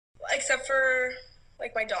except for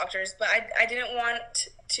like my doctors, but I didn't want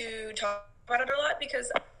to talk about it a lot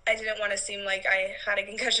because I didn't want to seem like I had a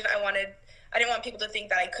concussion. I didn't want people to think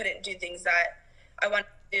that I couldn't do things that I wanted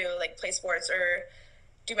to do, like play sports or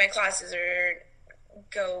do my classes or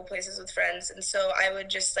go places with friends. And so I would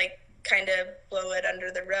just like kind of blow it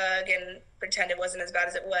under the rug and pretend it wasn't as bad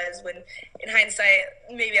as it was, when in hindsight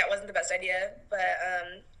maybe that wasn't the best idea. But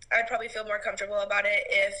I would probably feel more comfortable about it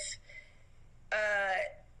if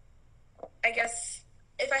I guess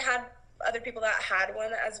if I had other people that had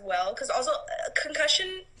one as well, because also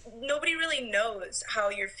concussion, nobody really knows how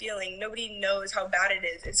you're feeling, nobody knows how bad it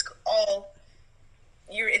is. It's all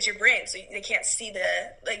it's your brain, so they can't see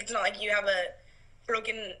it's not like you have a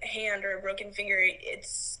broken hand or a broken finger.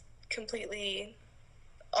 It's completely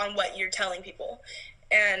on what you're telling people.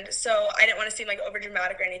 And so I didn't want to seem like over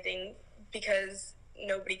dramatic or anything because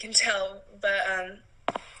nobody can tell. But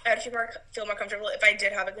I would feel more comfortable if I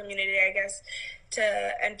did have a community, I guess,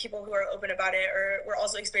 and people who are open about it or were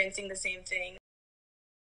also experiencing the same thing.